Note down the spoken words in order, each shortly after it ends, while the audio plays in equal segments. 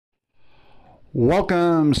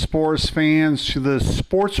Welcome, sports fans, to the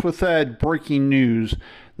Sports with Ed breaking news.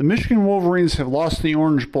 The Michigan Wolverines have lost the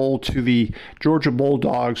Orange Bowl to the Georgia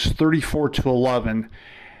Bulldogs 34-11.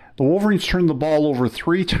 The Wolverines turned the ball over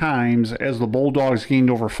 3 times as the Bulldogs gained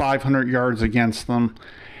over 500 yards against them.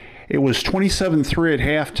 It was 27-3 at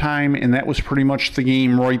halftime, and that was pretty much the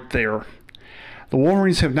game right there. The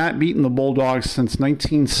Wolverines have not beaten the Bulldogs since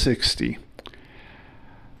 1960.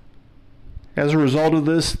 As a result of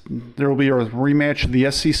this, there will be a rematch of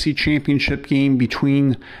the SEC championship game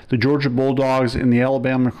between the Georgia Bulldogs and the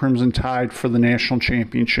Alabama Crimson Tide for the national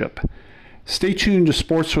championship. Stay tuned to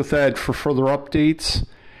Sports with Ed for further updates.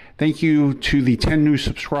 Thank you to the 10 new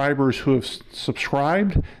subscribers who have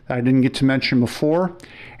subscribed that I didn't get to mention before,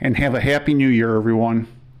 and have a happy new year, everyone.